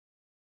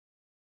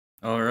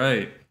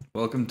Alright,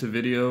 welcome to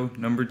video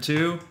number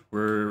 2.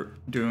 We're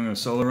doing a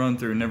solo run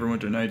through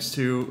Neverwinter Nights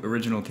 2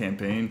 original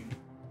campaign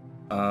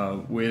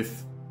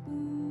with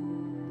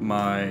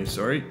my,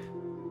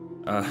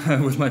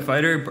 with my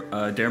fighter,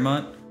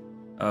 Dermont,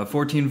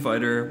 14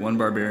 fighter, 1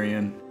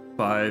 barbarian,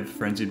 5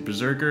 frenzied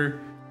berserker.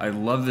 I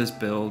love this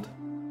build.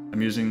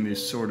 I'm using the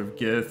Sword of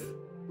Gith.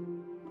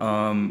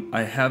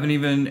 I haven't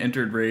even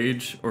entered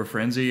Rage or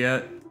Frenzy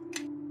yet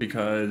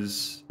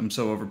because I'm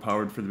so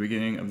overpowered for the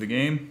beginning of the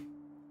game.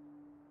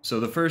 So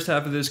the first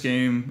half of this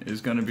game is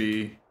going to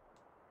be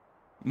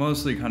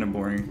mostly kind of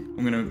boring.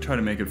 I'm going to try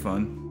to make it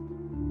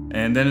fun.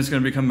 And then it's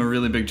going to become a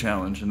really big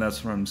challenge, and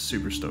that's what I'm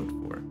super stoked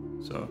for.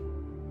 So,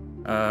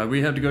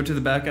 we have to go to the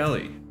back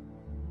alley.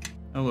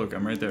 Oh look,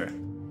 I'm right there.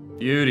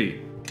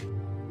 Beauty!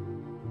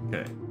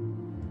 Okay.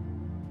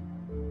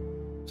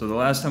 So the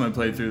last time I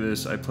played through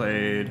this, I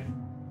played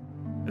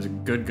as a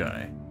good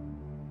guy.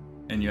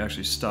 And you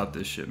actually stopped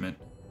this shipment.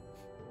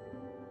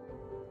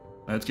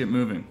 Let's get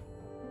moving.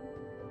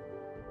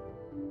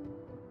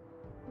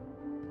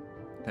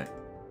 Okay.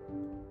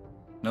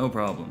 No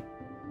problem.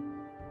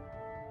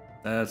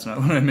 That's not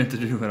what I meant to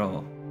do at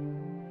all.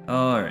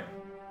 Alright.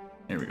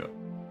 Here we go.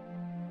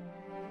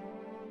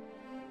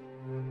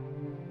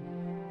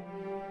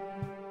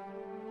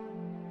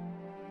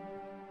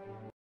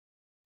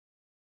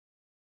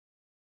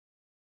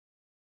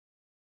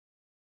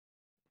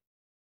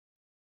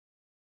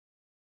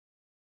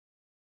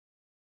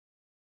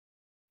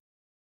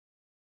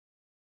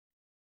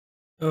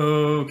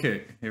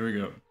 Okay, here we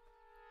go.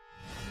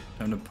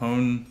 Time to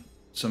pwn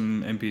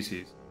some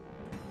NPCs.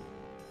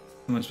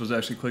 Am I supposed to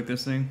actually click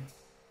this thing?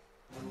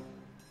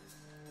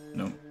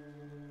 No.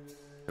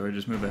 Do I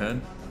just move ahead?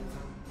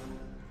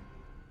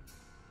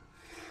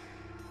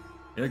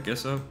 Yeah, I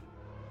guess so.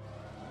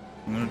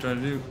 I'm gonna try to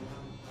do.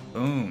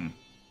 Boom.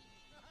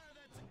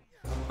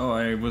 Oh,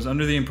 I was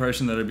under the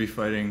impression that I'd be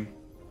fighting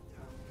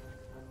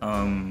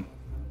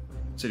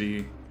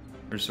militia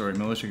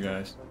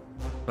guys.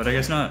 But I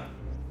guess not.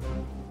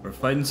 We're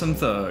fighting some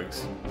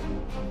thugs.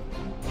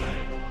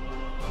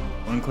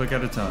 One click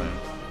at a time.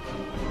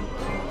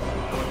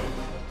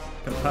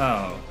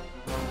 Kapow.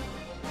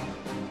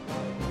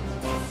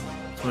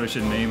 That's what I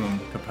should name them.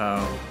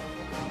 Kapow.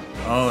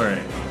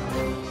 Alright.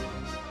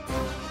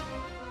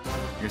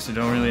 I guess I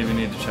don't really even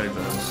need to check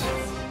those.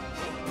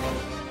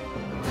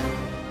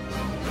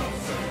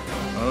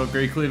 Oh,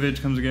 Great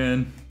Cleavage comes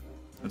again.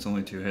 That's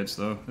only 2 hits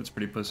though. That's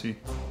pretty pussy.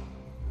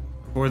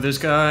 For this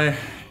guy.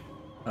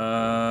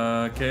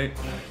 Okay.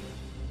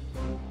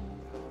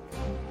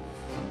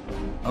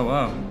 Oh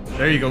wow.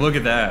 There you go, look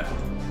at that.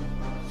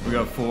 We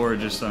got 4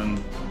 just on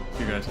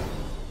 2 guys.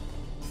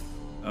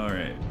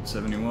 Alright,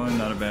 71,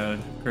 not a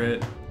bad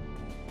crit.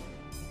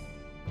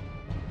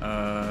 If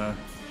I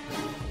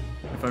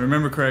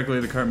remember correctly,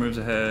 the cart moves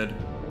ahead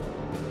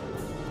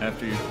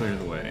after you clear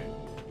the way.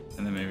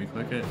 And then maybe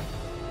click it.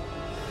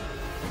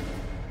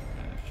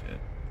 Ah, shit.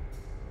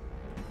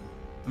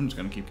 I'm just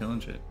gonna keep killing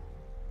shit.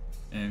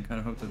 And kind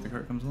of hope that the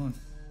cart comes along.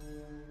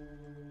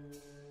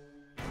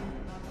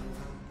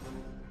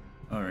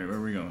 Alright, where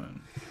are we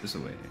going? This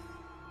way.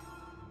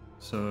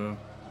 So,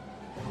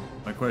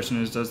 my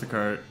question is, does the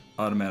cart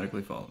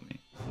automatically follow me?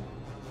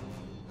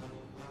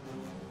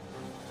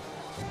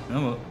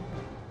 Oh well,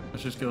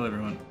 let's just kill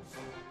everyone.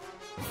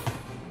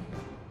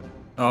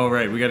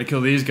 Alright, we gotta kill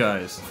these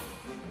guys.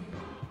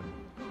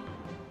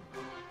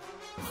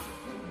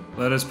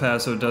 Let us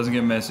pass so it doesn't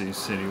get messy,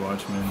 City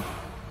Watchman.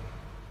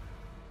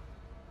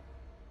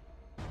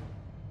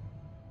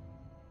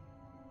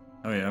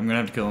 Oh yeah, I'm gonna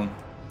have to kill him.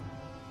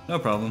 No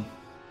problem.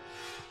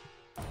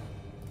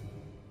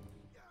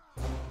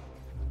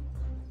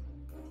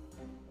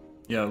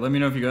 Yeah, let me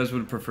know if you guys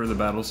would prefer the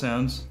battle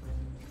sounds.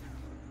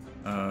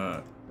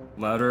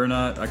 Louder or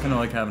not. I kinda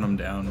like having them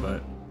down,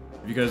 but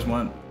if you guys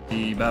want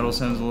the battle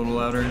sounds a little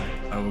louder,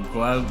 I will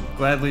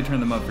gladly turn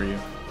them up for you.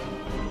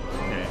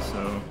 Okay,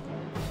 so...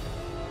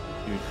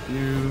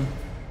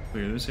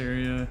 Clear this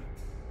area.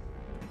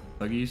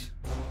 Buggies.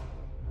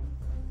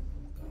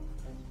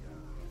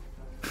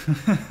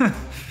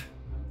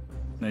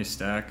 Nice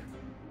stack.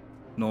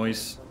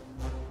 Noise.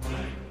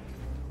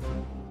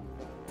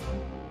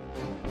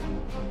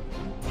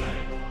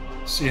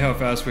 See how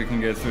fast we can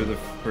get through the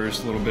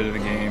first little bit of the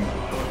game.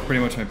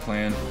 Pretty much my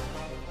plan.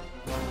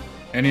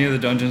 Any of the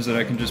dungeons that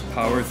I can just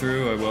power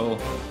through, I will.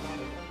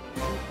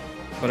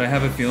 But I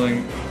have a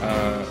feeling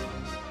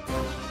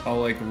I'll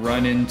like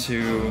run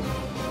into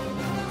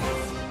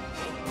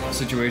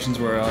situations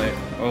where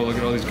oh look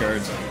at all these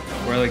guards,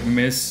 where I like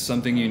miss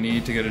something you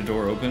need to get a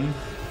door open.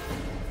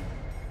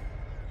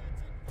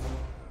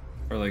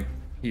 Or like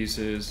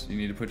pieces, you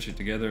need to put shit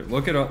together.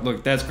 Look,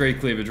 that's Great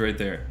Cleavage right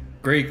there.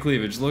 Great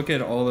Cleavage, look at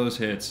all those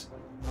hits.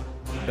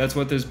 That's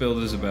what this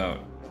build is about.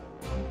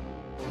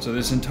 So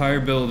this entire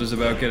build is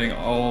about getting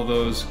all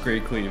those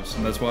Great Cleaves,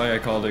 and that's why I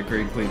called it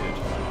Great Cleavage.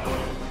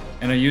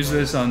 And I use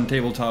this on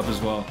tabletop as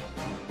well.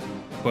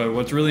 But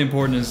what's really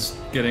important is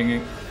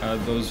getting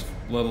those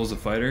levels of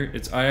fighter.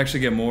 I actually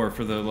get more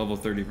for the level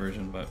 30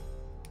 version, but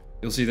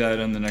you'll see that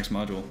in the next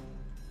module.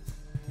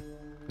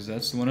 Because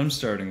that's the one I'm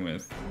starting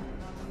with.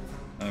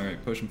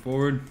 Alright, pushing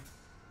forward.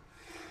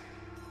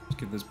 Let's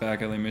get this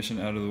back alley mission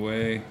out of the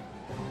way.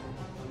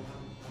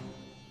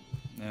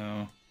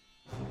 Now...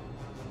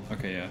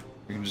 Okay, yeah.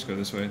 We can just go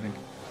this way, I think.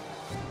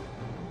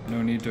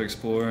 No need to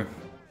explore.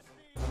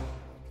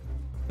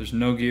 There's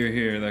no gear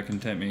here that can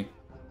tempt me.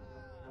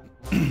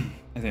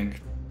 I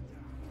think.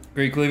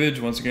 Great cleavage,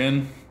 once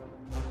again.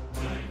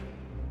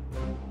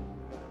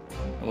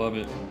 I love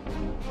it.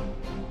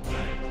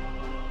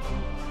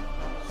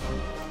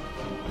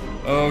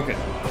 Okay.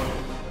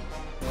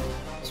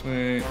 This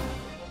way.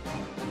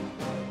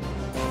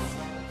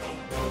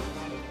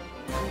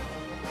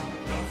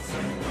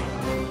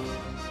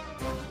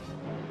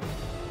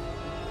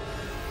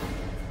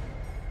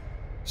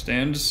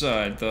 Stand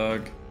aside,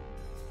 thug.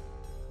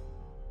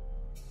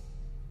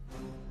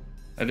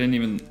 I didn't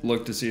even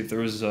look to see if there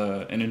was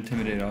an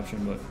intimidate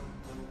option, but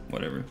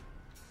whatever.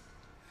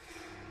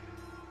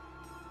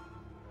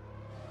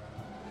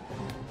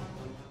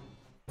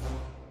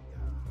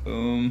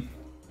 Boom.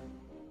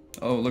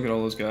 Oh, look at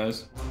all those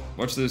guys.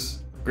 Watch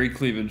this great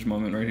cleavage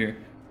moment right here.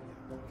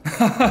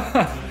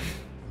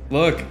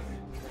 Look.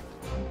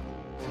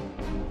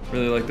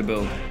 Really like the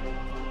build.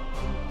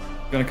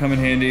 Gonna come in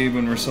handy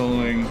when we're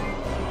soloing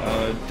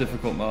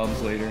difficult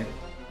mobs later.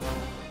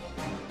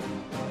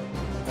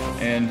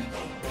 And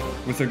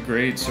with a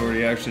great sword,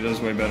 he actually does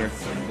way better.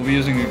 We'll be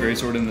using a great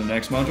sword in the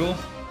next module,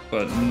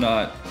 but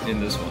not in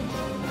this one.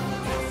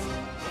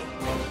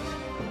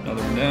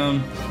 Another one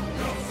down.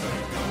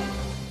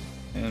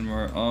 And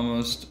we're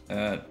almost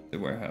at the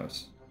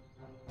warehouse.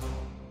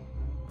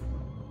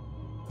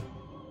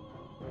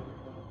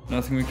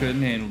 Nothing we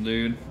couldn't handle,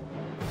 dude.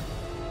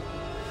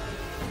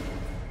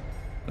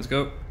 Let's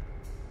go.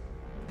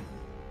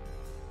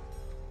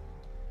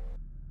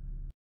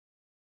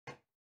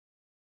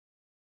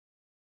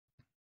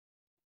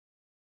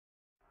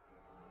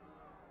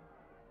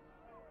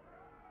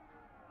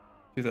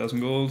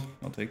 $2,000 gold,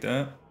 I'll take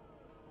that.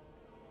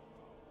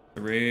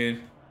 The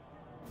raid.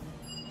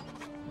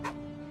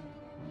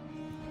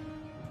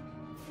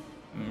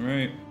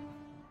 Alright.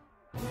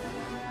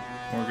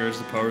 More guards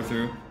to power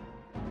through.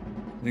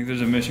 I think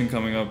there's a mission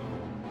coming up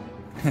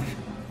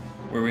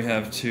where we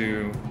have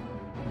to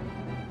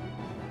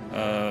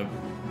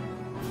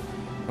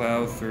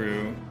plow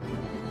through.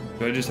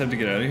 Do I just have to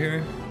get out of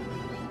here?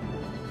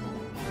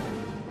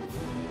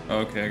 Oh,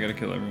 okay, I gotta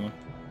kill everyone.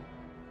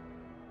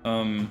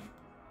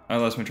 I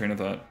lost my train of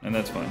thought, and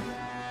that's fine.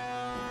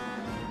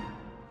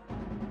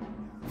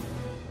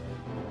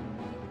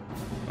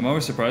 I'm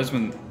always surprised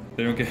when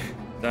they don't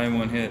die in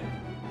one hit.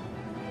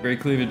 Great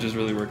cleavage is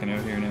really working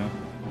out here now.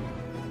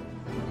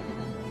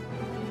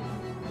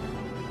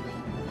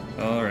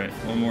 Alright,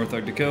 one more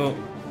thug to kill.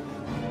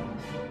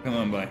 Come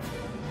on by.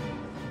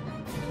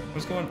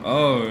 What's going on?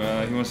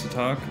 Oh, he wants to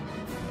talk?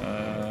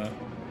 Well,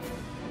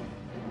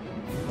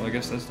 I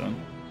guess that's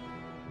done.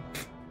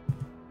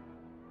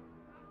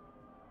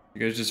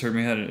 You guys just heard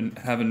me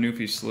have a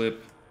Newfie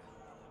slip.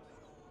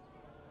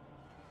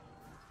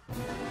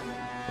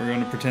 We're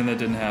going to pretend that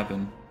didn't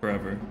happen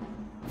forever.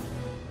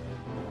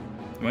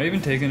 Am I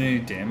even taking any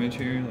damage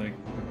here? Like,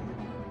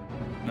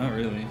 not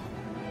really.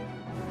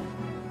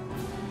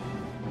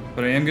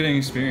 But I am getting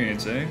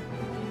experience, eh?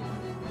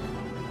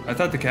 I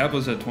thought the cap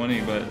was at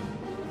 20, but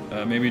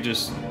maybe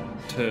just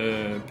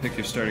to pick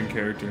your starting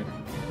character.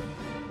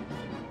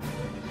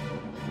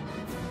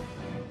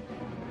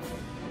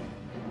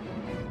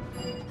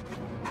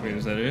 Wait,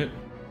 is that it?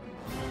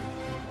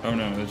 Oh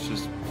no, it's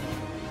just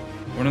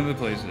one of the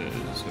places.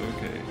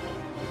 Okay.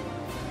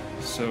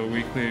 So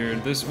we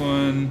cleared this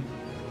one.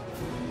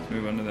 Let's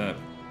move on to that.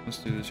 Let's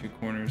do the two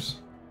corners.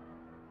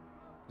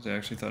 Because I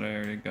actually thought I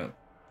already got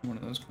one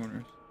of those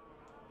corners.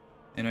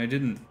 And I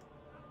didn't.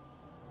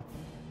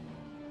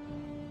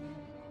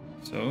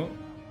 So,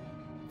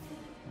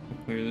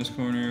 we'll clear this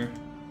corner,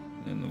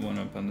 and the one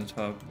up on the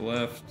top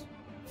left.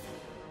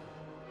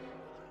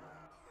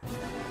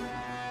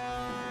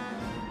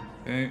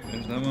 Okay,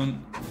 there's that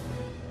one.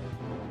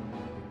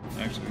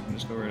 Actually, we can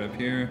just go right up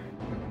here.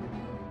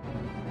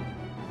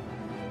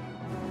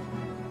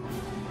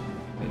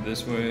 Head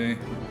this way.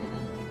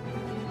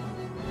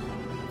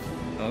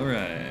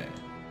 Alright.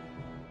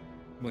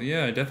 Well,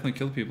 yeah, I definitely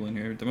killed people in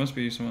here. There must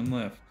be someone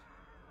left.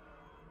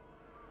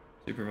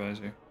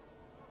 Supervisor.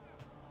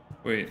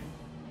 Wait.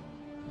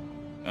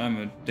 I'm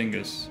a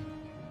dingus.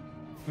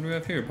 What do we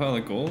have here? A pile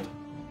of gold?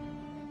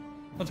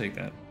 I'll take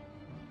that.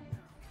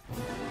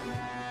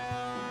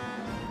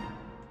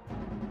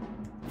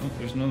 Oh,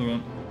 there's another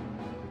one.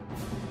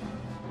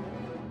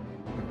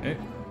 Okay.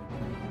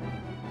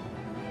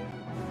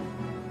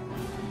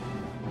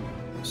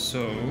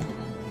 So,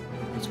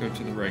 let's go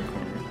to the right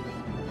corner.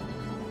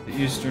 The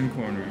eastern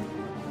corner.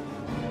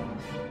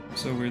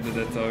 So weird that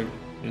that thug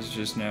is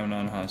just now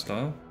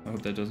non-hostile. I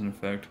hope that doesn't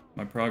affect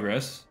my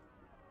progress.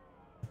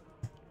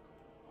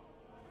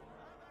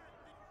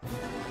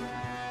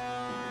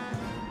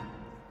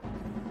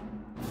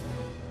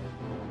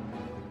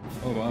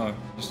 Oh wow,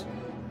 just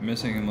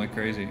missing him like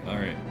crazy.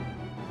 Alright.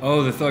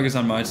 Oh, the thug is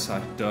on my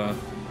side, duh.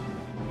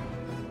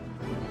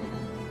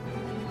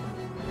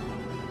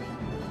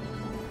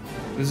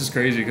 This is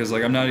crazy because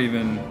like I'm not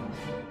even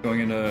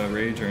going into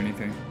rage or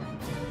anything.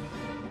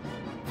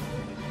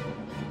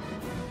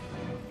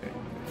 Okay.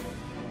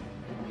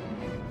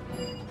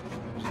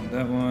 There's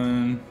that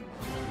one.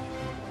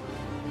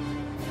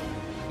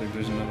 Looks like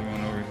there's another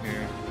one over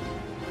here.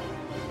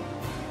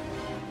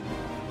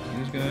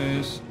 These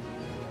guys.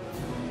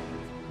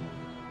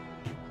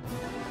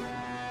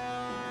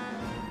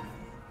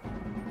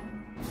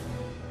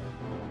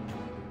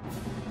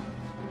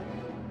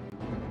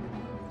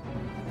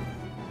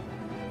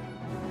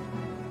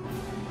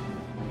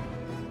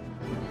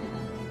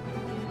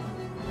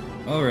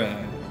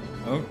 Alright.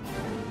 Oh.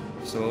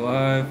 Still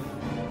alive.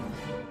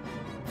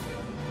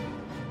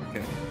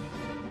 Okay.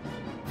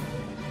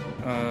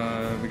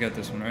 We got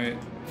this one, right?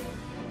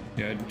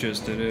 Yeah, I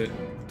just did it.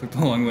 Took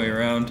the long way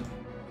around.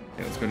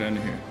 Okay, let's go down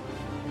to here.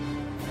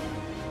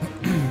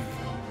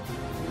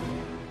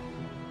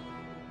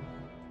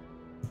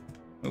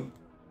 Oh.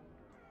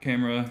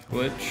 Camera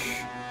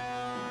glitch.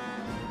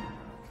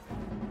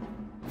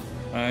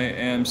 I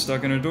am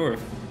stuck in a door.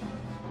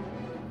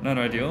 Not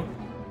ideal.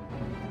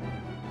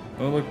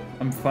 Oh look,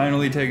 I'm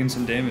finally taking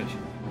some damage.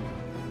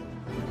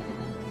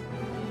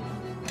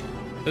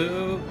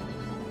 Oh,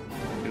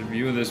 get a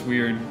view of this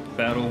weird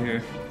battle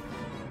here.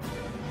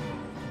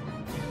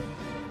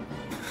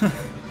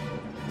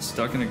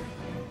 Stuck in a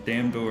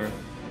damn door.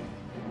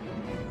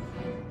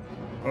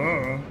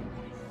 Oh.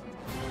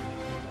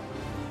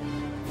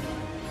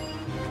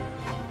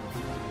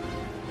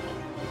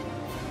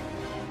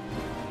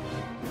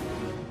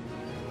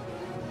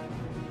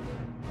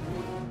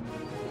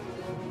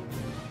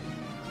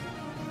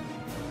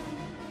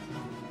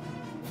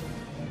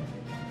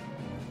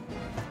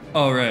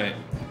 All right.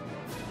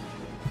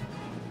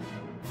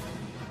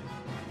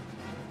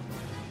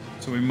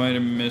 So we might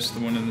have missed the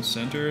one in the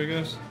center, I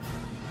guess?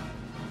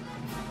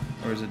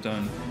 Or is it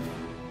done?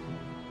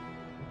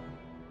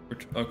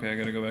 Okay, I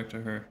gotta go back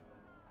to her.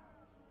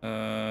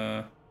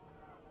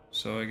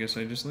 So I guess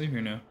I just leave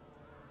here now.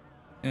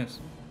 Yes.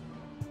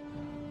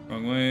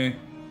 Wrong way.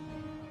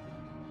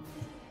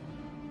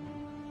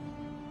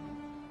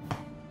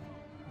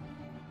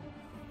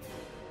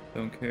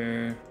 Don't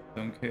care,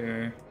 don't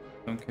care,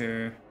 don't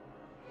care.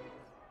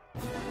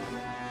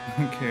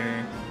 Don't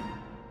care.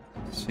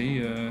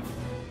 See ya.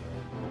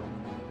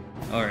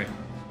 Alright.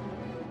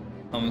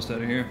 Almost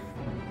out of here.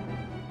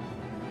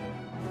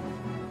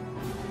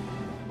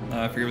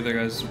 I forget what that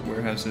guy's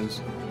warehouse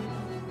is.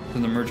 It's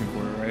in the merchant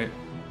quarter, right?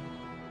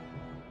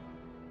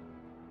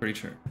 Pretty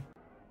sure.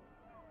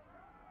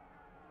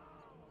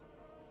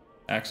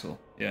 Axel,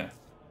 yeah.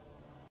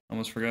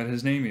 Almost forgot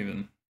his name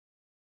even.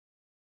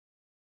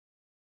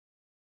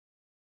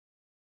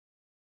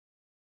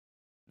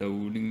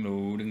 Loading,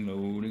 loading,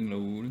 loading,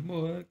 loading,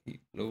 boy.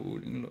 Keep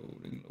loading,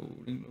 loading,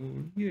 loading,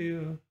 loading,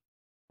 yeah.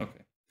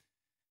 Okay.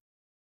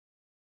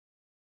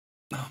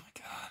 Oh my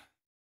god.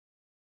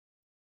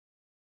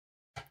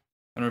 I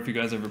don't know if you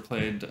guys ever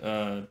played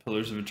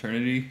Pillars of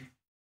Eternity.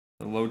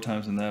 The load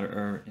times in that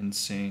are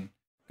insane.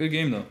 Good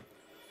game though.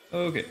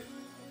 Okay.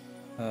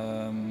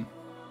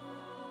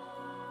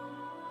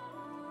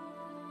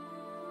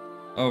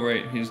 Oh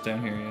right, he's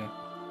down here, yeah.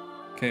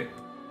 Okay.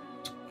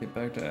 Let's get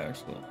back to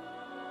Axel.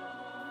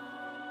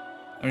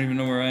 I don't even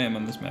know where I am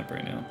on this map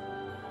right now.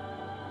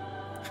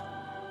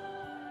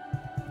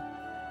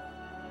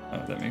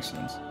 Oh, that makes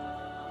sense.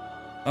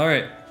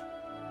 Alright.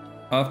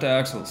 Off to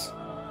Axel's.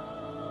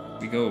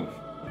 We go.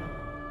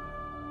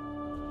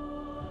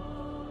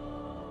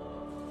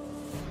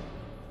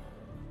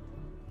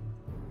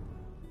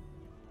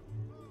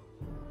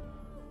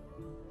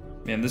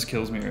 Man, this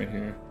kills me right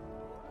here.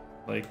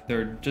 Like,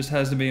 there just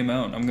has to be a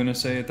mount. I'm gonna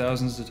say it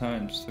thousands of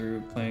times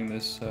through playing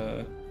this,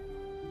 through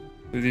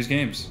these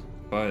games.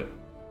 But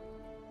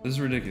this is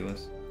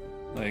ridiculous.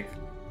 Like,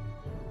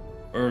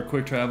 or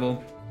quick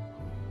travel.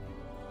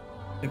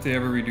 If they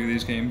ever redo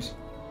these games,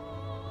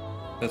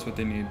 that's what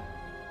they need.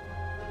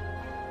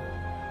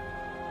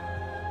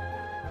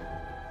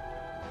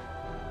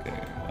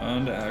 Okay,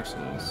 on to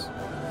Axel's.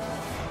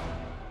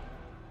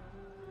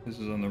 This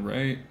is on the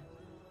right.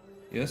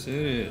 Yes, it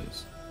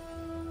is.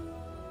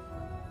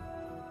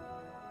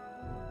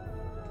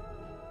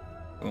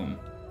 Boom.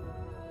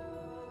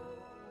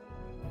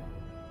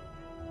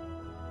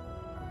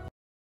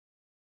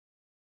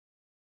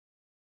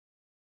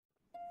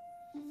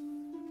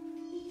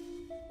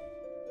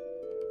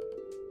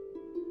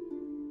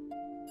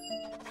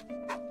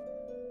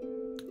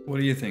 What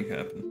do you think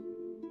happened?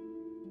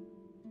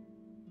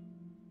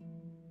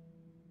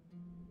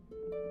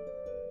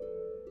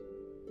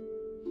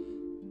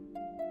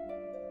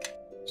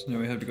 So now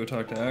we have to go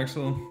talk to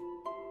Axel.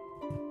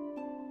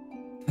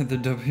 The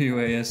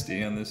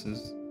WASD on this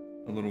is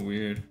a little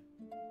weird.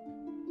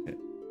 Okay.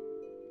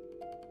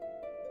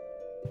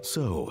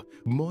 So,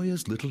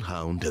 Moya's little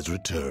hound has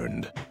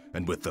returned,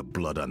 and with the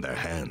blood on their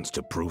hands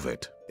to prove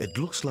it, it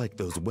looks like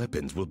those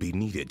weapons will be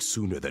needed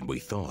sooner than we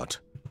thought.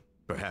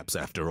 Perhaps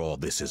after all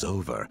this is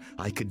over,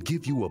 I could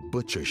give you a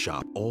butcher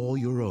shop all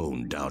your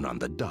own down on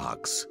the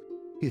docks.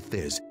 If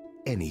there's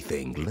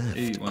anything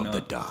left of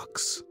the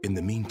docks. In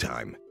the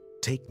meantime,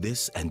 Take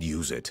this and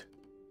use it.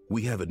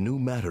 We have a new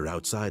matter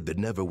outside the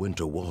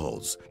Neverwinter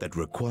walls that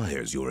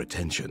requires your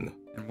attention.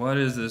 And what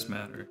is this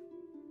matter?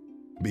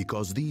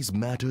 Because these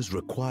matters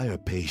require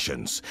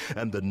patience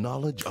and the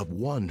knowledge of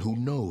one who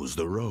knows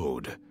the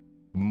road.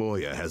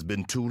 Moya has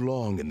been too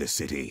long in the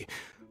city,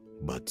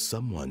 but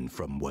someone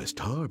from West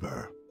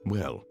Harbor,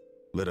 well,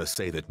 let us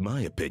say that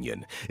my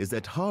opinion is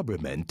that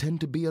harbormen tend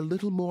to be a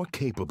little more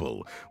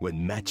capable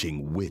when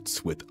matching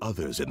wits with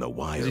others in the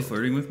wild. Is he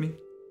flirting with me?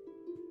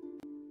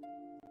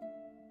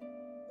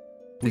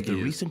 With the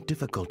recent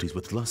difficulties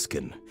with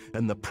Luskin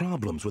and the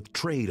problems with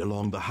trade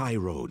along the high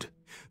road,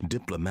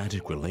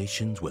 diplomatic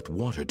relations with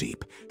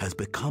Waterdeep has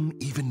become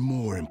even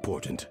more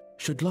important.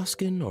 Should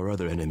Luskin or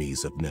other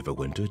enemies of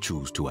Neverwinter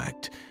choose to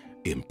act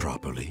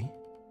improperly,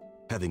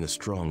 having a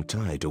strong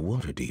tie to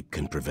Waterdeep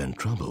can prevent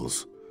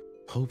troubles,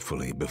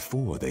 hopefully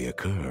before they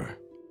occur.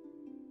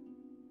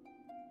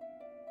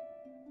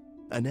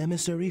 An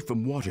emissary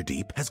from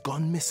Waterdeep has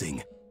gone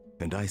missing,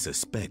 and I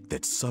suspect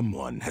that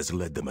someone has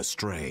led them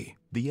astray.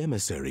 The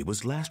emissary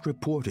was last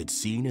reported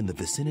seen in the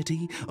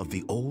vicinity of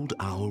the Old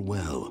Owl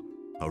Well,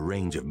 a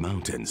range of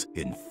mountains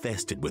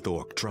infested with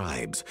orc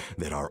tribes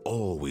that are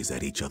always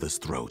at each other's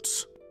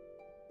throats.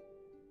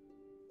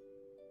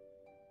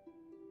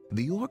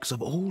 The orcs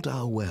of Old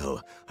Owl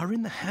Well are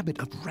in the habit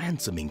of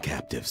ransoming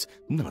captives,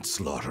 not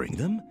slaughtering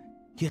them,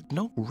 yet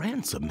no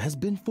ransom has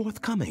been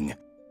forthcoming,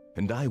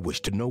 and I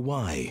wish to know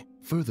why.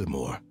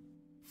 Furthermore,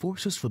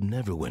 forces from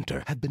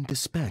Neverwinter have been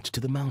dispatched to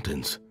the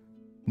mountains.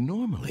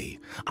 Normally,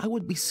 I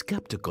would be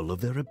skeptical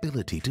of their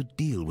ability to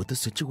deal with the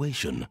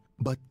situation,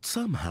 but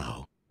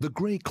somehow, the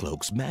Grey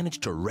Cloaks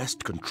managed to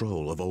wrest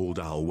control of Old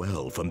Owl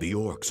Well from the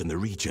orcs in the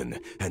region,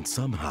 and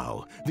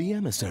somehow, the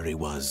emissary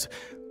was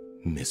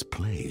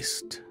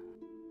misplaced.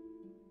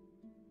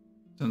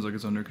 Sounds like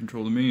it's under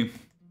control to me.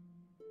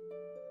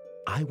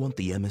 I want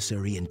the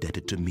emissary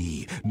indebted to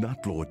me,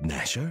 not Lord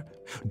Nasher.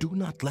 Do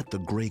not let the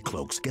Grey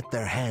Cloaks get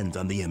their hands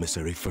on the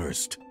emissary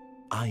first.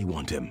 I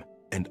want him,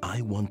 and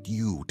I want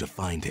you to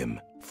find him.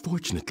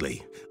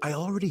 Fortunately, I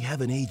already have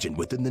an agent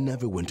within the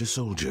Neverwinter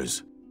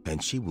soldiers,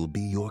 and she will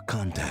be your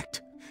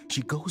contact.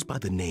 She goes by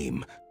the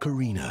name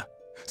Karina.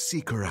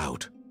 Seek her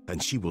out,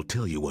 and she will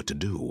tell you what to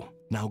do.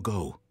 Now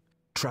go.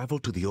 Travel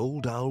to the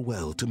Old Owl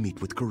Well to meet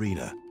with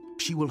Karina.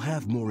 She will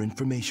have more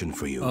information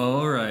for you.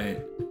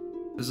 Alright.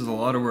 This is a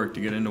lot of work to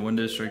get into one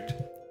district.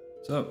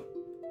 What's up?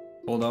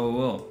 Old Owl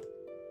Well.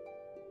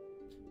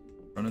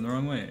 Running the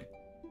wrong way.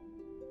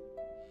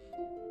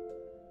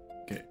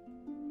 Okay.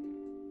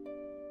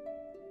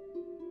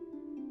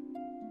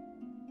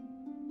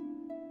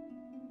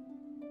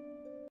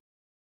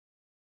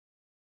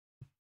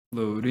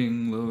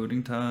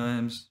 Loading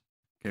times.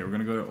 Okay, we're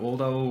gonna go to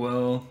Old Owl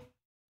Well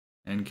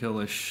and kill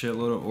a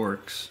shitload of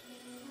orcs.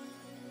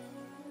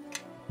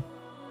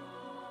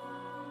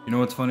 You know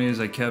what's funny is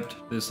I kept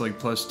this like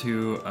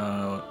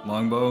 +2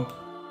 longbow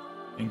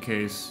in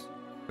case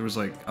there was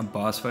like a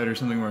boss fight or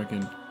something where I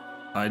could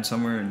hide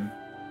somewhere and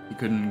he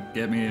couldn't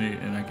get me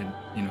and I could,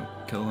 you know,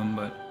 kill him.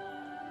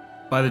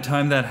 But by the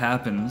time that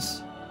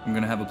happens, I'm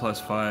gonna have a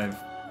 +5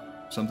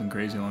 something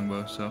crazy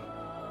longbow, so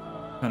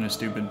kind of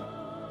stupid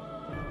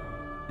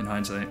in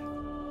hindsight.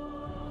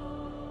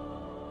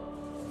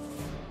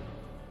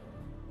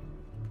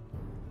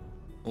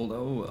 Old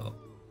Owl Well.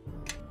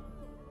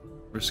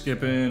 We're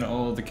skipping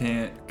all the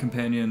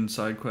companion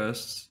side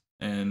quests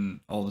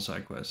and all the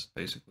side quests,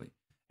 basically.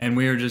 And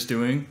we are just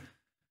doing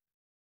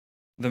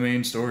the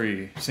main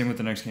story. Same with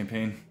the next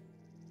campaign.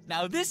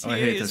 Now this I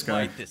here hate is this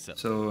guy, white thistle.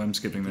 so I'm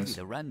skipping this.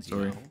 The runs,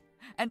 Sorry. you know.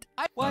 And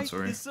I white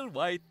sorry. thistle, Oh,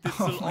 I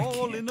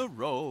all can't. in a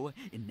row.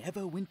 In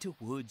Neverwinter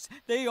woods,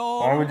 they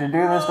all Why would you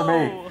do this to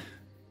me? grow.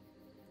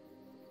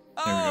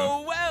 There we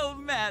Oh, well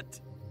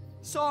met.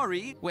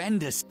 Sorry,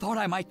 Wendus thought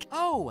I might.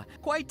 Oh,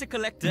 quite a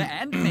collector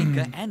and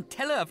maker and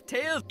teller of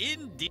tales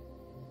indeed.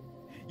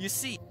 You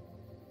see,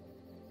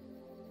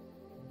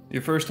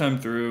 Your first time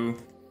through,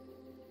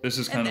 this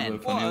is kind And of a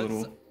then funny was-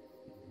 little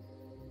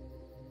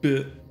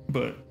bit,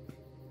 but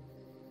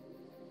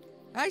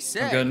I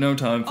said, I've got no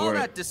time all for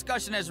that it.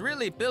 discussion has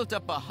really built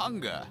up a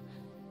hunger.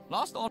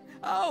 Lost on.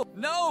 Oh,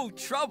 no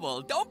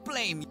trouble. Don't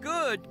blame me.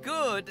 Good,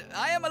 good.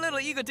 I am a little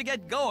eager to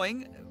get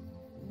going.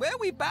 Where are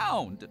we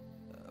bound?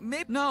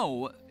 Maybe.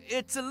 No,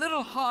 it's a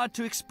little hard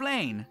to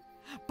explain.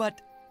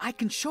 But I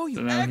can show you.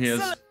 So now he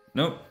Excellent. has...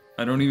 Nope,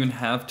 I don't even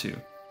have to.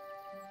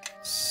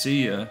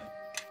 See ya,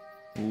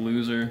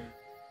 loser.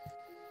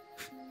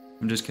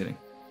 I'm just kidding.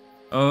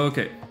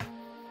 Okay.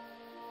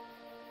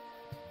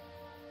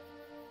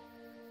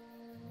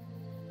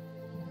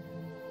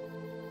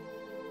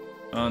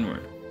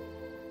 Onward.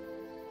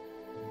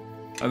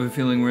 I have a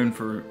feeling we're in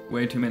for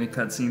way too many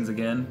cutscenes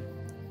again.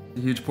 A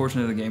huge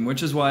portion of the game,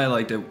 which is why I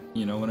liked it,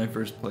 you know, when I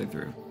first played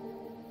through.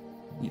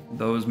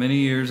 Those many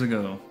years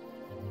ago.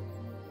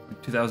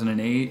 Like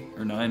 2008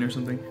 or 9 or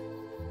something.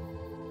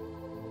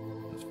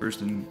 I was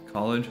first in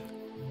college.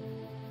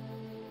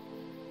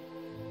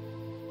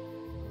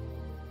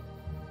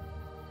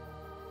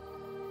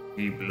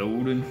 Keep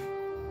loading.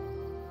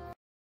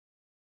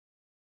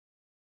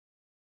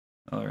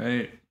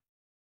 Alright.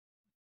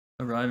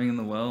 Arriving in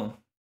the well.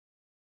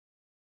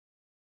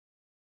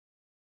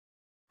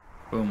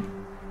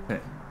 Boom.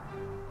 Okay.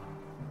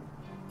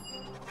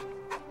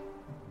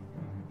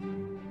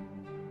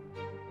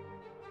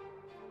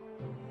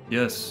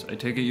 Yes, I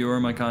take it you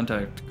are my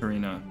contact,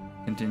 Karina.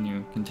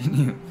 Continue,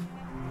 continue.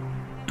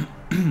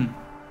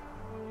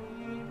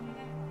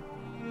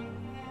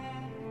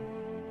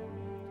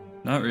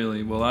 Not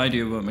really. Well, I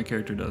do, but my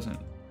character doesn't.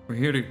 We're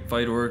here to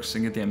fight orcs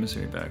and get the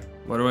emissary back.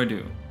 What do I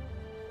do?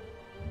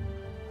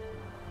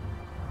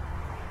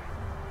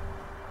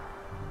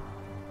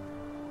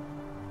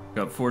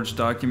 Got forged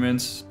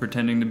documents,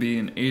 pretending to be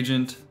an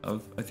agent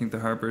of, I think, the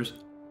Harpers.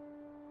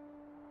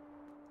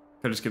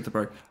 Gotta skip the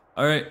part.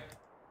 Alright.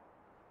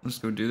 Let's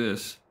go do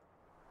this.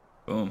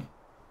 Boom.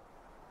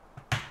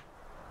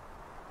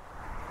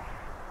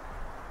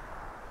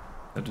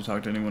 Have to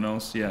talk to anyone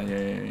else? Yeah.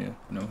 I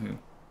know who.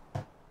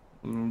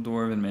 Little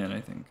dwarven man,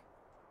 I think.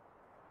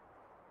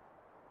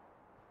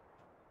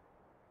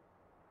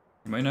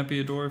 He might not be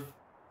a dwarf.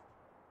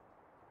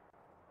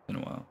 Been a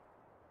while.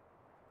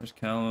 There's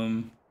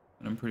Callum,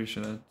 and I'm pretty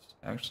sure that's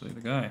actually the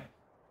guy.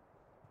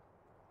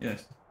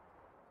 Yes.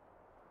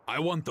 I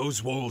want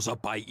those walls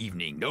up by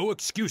evening. No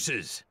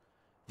excuses.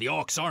 The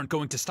orcs aren't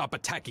going to stop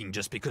attacking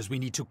just because we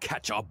need to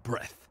catch our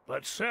breath.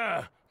 But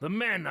sir, the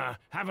men are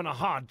having a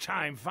hard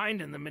time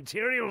finding the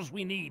materials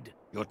we need.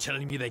 You're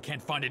telling me they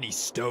can't find any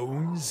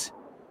stones?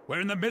 We're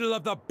in the middle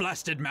of the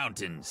blasted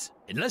mountains.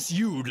 Unless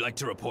you'd like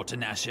to report to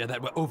Nashia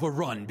that we're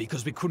overrun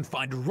because we couldn't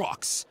find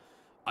rocks,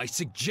 I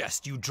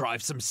suggest you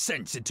drive some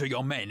sense into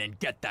your men and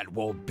get that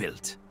wall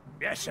built.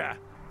 Yes, sir.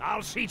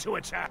 I'll see to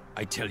it, sir.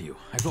 I tell you,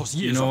 I've lost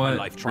years of my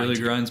life trying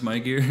really grinds my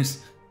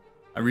gears?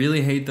 I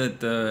really hate that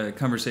the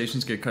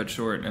conversations get cut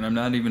short and I'm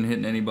not even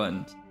hitting any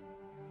buttons.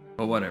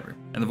 But whatever.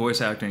 And the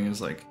voice acting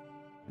is like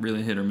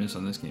really hit or miss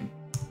on this game.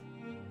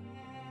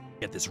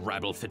 Get this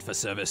rabble fit for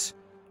service.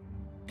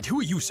 And who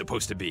are you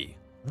supposed to be?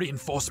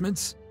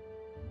 Reinforcements?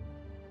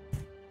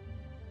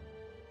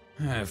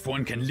 If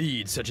one can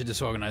lead such a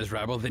disorganized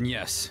rabble, then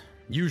yes.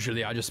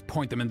 Usually I just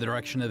point them in the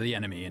direction of the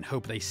enemy and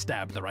hope they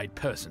stab the right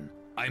person.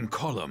 I'm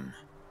Colum.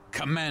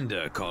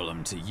 Commander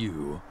Colum to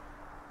you.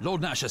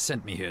 Lord Nasha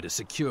sent me here to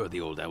secure the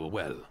Old Owl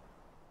Well.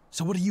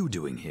 So what are you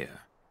doing here?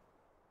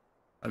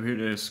 I'm here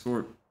to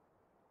escort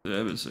the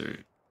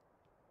emissary.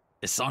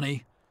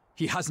 Isani?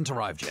 He hasn't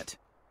arrived yet.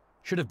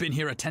 Should have been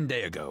here a 10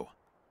 days ago.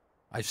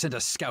 I've sent a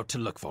scout to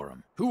look for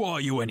him. Who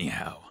are you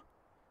anyhow?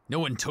 No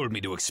one told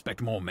me to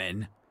expect more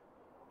men.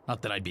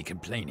 Not that I'd be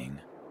complaining.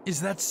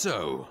 Is that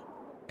so?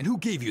 And who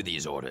gave you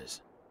these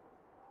orders?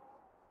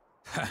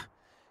 Ha!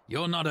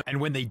 You're not a— And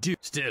when they do—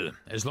 Still,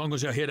 as long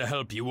as you're here to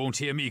help, you won't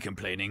hear me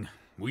complaining.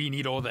 We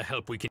need all the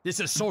help we can— This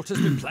assault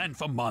has been planned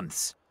for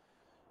months.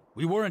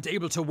 We weren't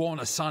able to warn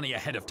Asani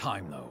ahead of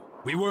time, though.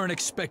 We weren't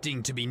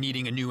expecting to be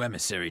needing a new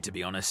emissary, to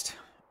be honest.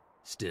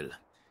 Still,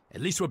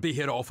 at least we'll be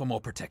here to offer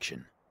more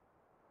protection.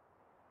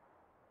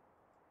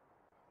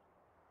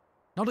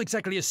 Not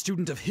exactly a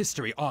student of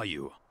history, are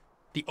you?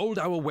 The Old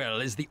Owl Well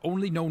is the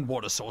only known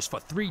water source for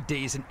 3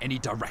 days in any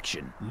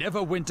direction.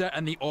 Neverwinter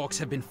and the orcs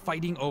have been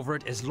fighting over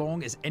it as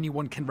long as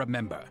anyone can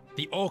remember.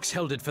 The orcs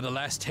held it for the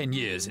last 10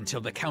 years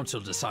until the council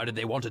decided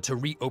they wanted to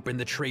reopen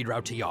the trade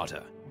route to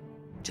Yata.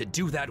 To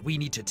do that, we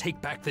need to take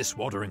back this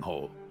watering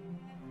hole.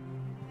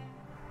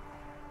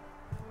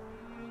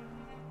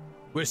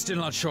 We're still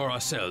not sure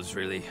ourselves,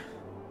 really.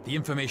 The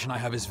information I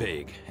have is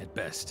vague, at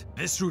best.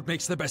 This route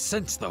makes the best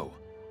sense, though.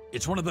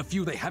 It's one of the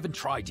few they haven't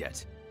tried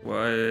yet.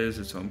 Why is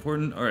it so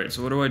important? Alright,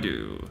 so what do I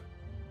do?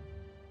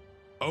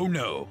 Oh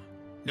no.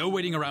 No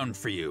waiting around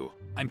for you.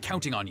 I'm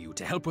counting on you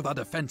to help with our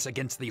defense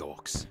against the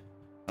orcs.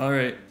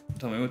 Alright,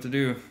 tell me what to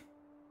do.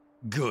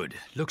 Good.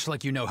 Looks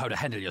like you know how to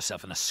handle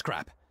yourself in a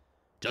scrap.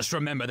 Just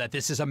remember that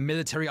this is a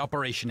military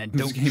operation and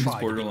This don't game is try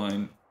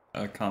borderline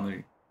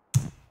comedy.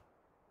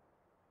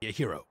 be a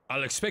hero.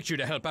 I'll expect you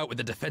to help out with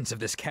the defense of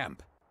this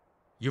camp.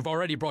 You've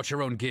already brought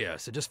your own gear,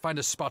 so just find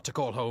a spot to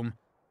call home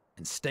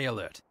and stay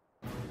alert.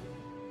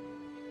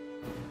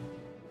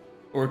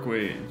 Orc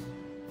waves.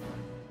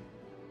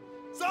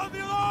 Sound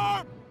the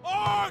alarm!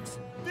 Orcs!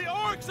 The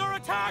orcs are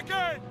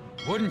attacking!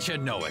 Wouldn't you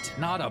know it?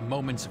 Not a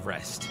moment's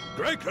rest.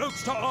 Grey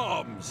Cloaks to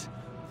arms!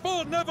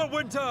 For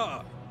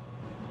Neverwinter!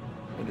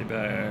 Are they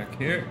back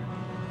here?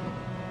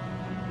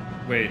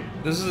 Wait,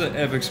 this is an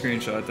epic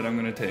screenshot that I'm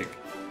gonna take.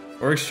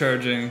 Orcs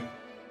charging,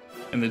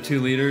 and the 2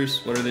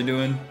 leaders, what are they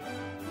doing?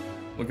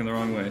 Looking the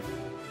wrong way.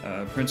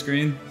 Print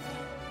screen.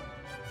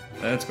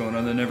 That's going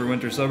on the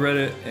Neverwinter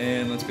subreddit,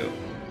 and let's go.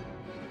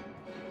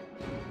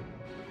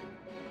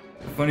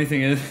 The funny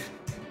thing is,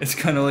 it's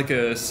kind of like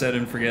a set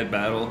and forget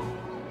battle.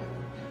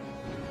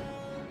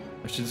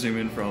 I should zoom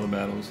in for all the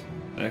battles.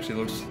 It actually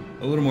looks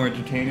a little more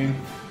entertaining.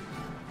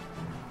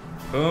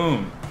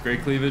 Boom!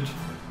 Great cleavage.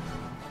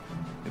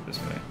 Get this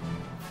way.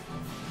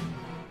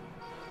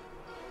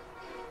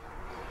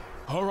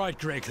 All right,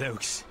 Grey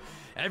Cloaks.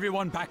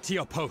 Everyone back to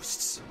your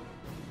posts.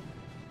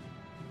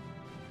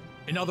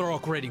 Another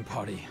orc raiding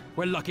party.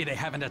 We're lucky they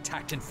haven't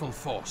attacked in full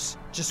force.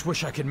 Just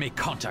wish I could make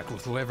contact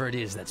with whoever it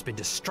is that's been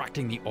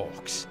distracting the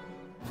orcs.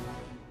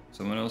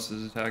 Someone else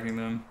is attacking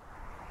them.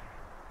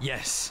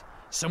 Yes,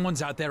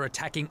 someone's out there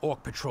attacking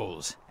orc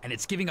patrols, and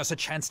it's giving us a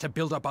chance to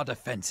build up our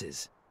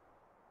defenses.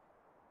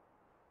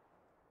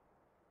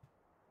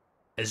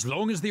 As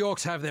long as the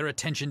orcs have their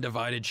attention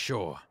divided,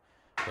 sure.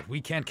 But we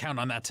can't count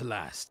on that to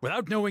last.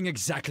 Without knowing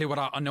exactly what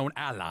our unknown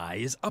ally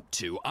is up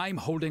to, I'm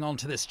holding on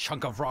to this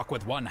chunk of rock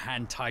with one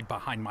hand tied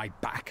behind my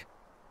back.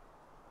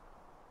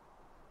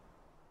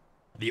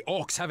 The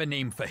orcs have a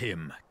name for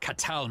him,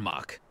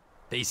 Katalmak.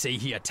 They say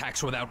he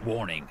attacks without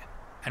warning,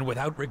 and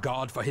without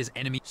regard for his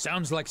enemy.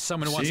 Sounds like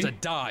someone who wants to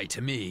die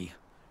to me.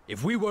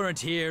 If we weren't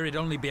here, it'd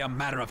only be a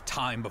matter of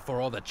time before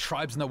all the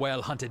tribes in the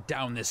Well hunted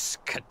down this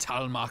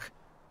Katalmak,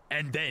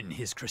 and then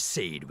his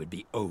crusade would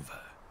be over.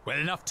 Well,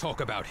 enough talk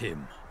about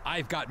him.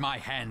 I've got my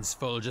hands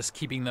full just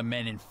keeping the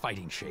men in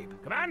fighting shape.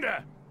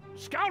 Commander,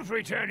 scouts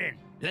returning.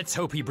 Let's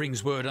hope he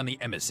brings word on the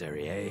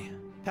emissary, eh?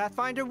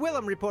 Pathfinder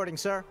Willem reporting,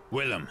 sir.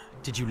 Willem,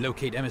 did you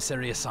locate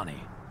Emissary Asani?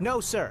 No,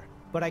 sir,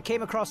 but I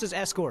came across his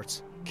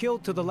escorts.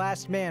 Killed to the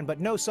last man, but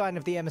no sign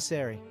of the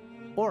emissary.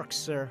 Orcs,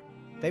 sir.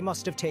 They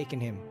must have taken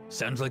him.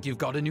 Sounds like you've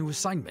got a new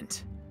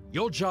assignment.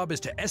 Your job is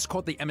to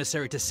escort the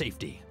emissary to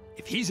safety.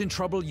 If he's in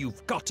trouble,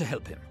 you've got to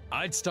help him.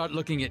 I'd start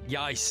looking at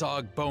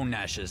Yai-Sog Bone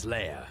Gnash's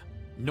lair,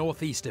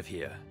 northeast of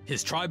here.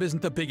 His tribe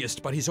isn't the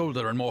biggest, but he's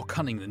older and more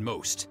cunning than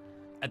most.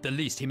 At the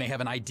least, he may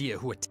have an idea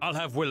who it— I'll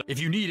have Will. If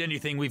you need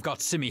anything, we've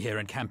got Simi here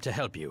in camp to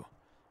help you.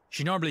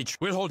 She normally—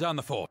 We'll hold down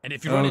the fort, and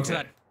if you run into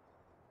that—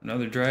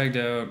 Another dragged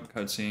out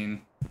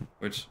cutscene,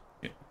 which,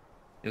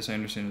 yes, I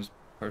understand is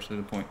partially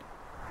the point.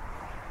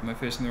 Am I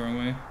facing the wrong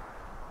way?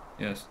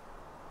 Yes.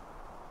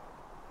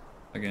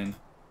 Again.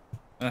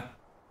 Ah.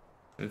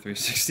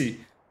 360.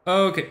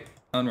 Oh, okay.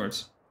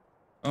 Onwards.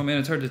 Oh man,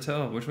 it's hard to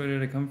tell. Which way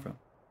did I come from?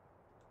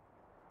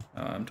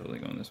 Oh, I'm totally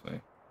going this way.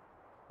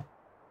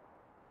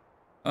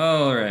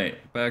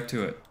 Alright, back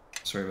to it.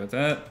 Sorry about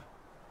that.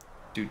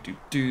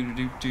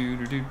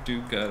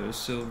 Got a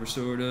silver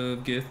sword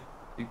of gift.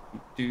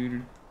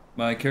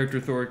 My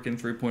character Thoric in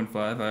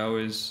 3.5, I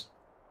always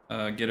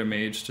get a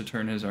mage to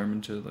turn his arm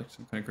into like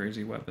some kind of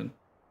crazy weapon.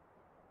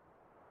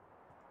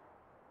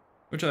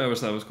 Which I always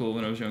thought was cool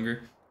when I was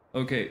younger.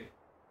 Okay.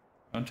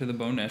 Onto the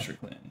Bone Gnasher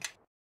clan.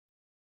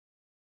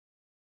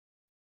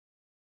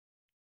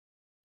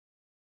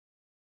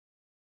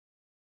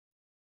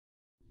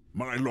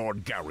 My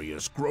Lord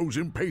Garius grows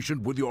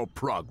impatient with your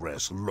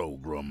progress,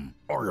 Logrum.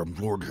 I am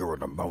lord here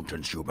in the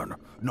mountains, human,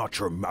 not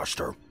your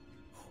master.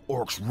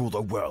 Orcs rule the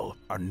well,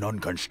 and none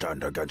can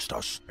stand against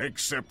us.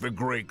 Except the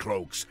Grey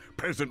Cloaks,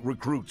 peasant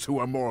recruits who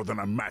are more than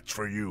a match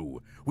for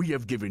you. We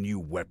have given you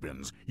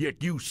weapons,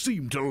 yet you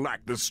seem to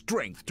lack the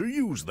strength to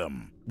use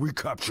them. We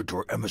captured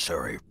your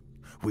emissary.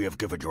 We have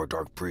given your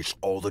dark priests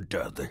all the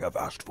dead they have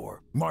asked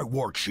for. My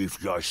war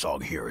chief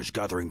Yai-Sog here is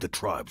gathering the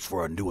tribes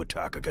for a new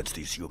attack against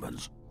these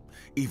humans,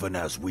 even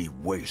as we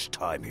waste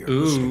time here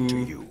listening to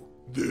you.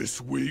 This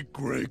weak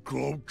Grey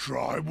Cloak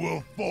tribe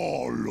will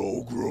fall,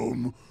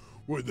 Logrum,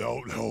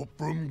 without help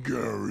from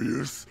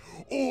Garius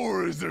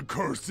or his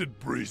accursed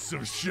priests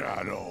of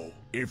shadow.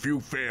 If you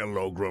fail,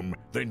 Logrum,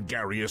 then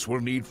Garius will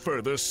need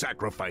further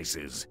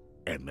sacrifices,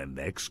 and the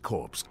next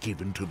corpse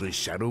given to the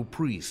shadow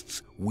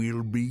priests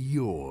will be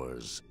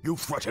yours. You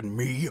threaten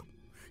me?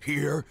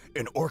 Here,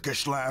 in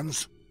Orcish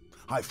lands?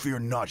 I fear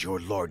not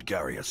your Lord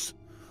Garius,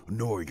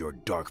 nor your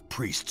dark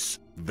priests.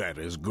 That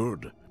is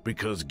good,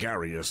 because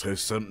Garius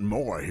has sent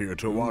more here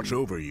to watch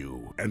over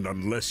you, and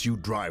unless you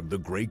drive the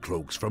Grey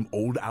Cloaks from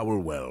Old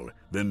Hourwell,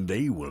 then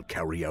they will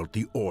carry out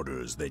the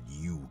orders that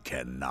you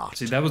cannot.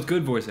 See, that was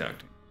good voice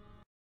acting.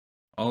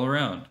 All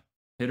around.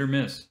 Hit or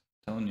miss.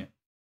 Telling you.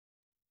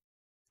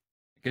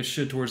 It gets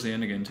shit towards the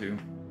end again, too.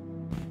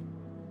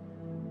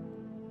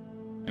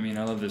 I mean,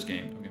 I love this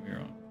game, don't get me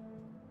wrong.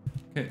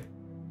 Okay.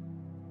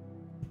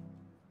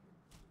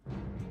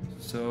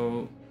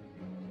 So,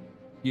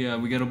 yeah,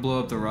 we gotta blow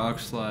up the rock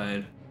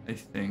slide, I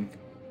think.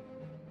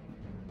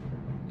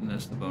 And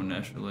that's the Bone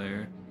Gnasher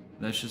lair.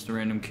 That's just a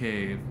random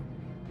cave.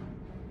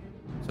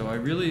 So I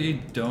really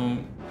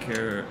don't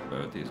care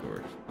about these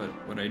orcs, but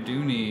what I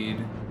do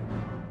need...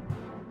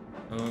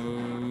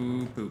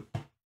 Oh, poop.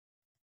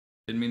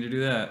 Didn't mean to do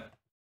that.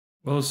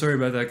 Well, sorry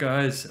about that,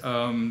 guys.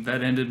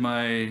 That ended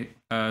my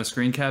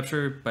screen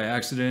capture by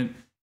accident,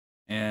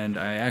 and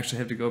I actually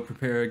have to go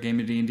prepare a game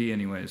of D&D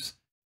anyways.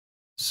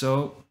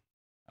 So,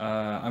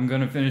 I'm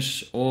gonna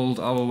finish Old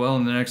Hourwell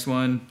in the next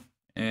one,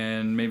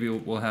 and maybe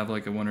we'll have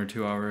like a 1 or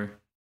 2 hour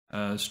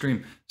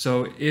stream.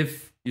 So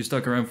if you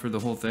stuck around for the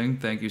whole thing,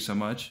 thank you so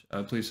much.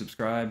 Please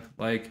subscribe,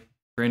 like,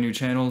 brand new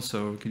channel,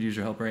 so could use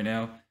your help right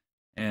now.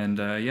 And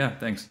yeah,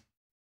 thanks.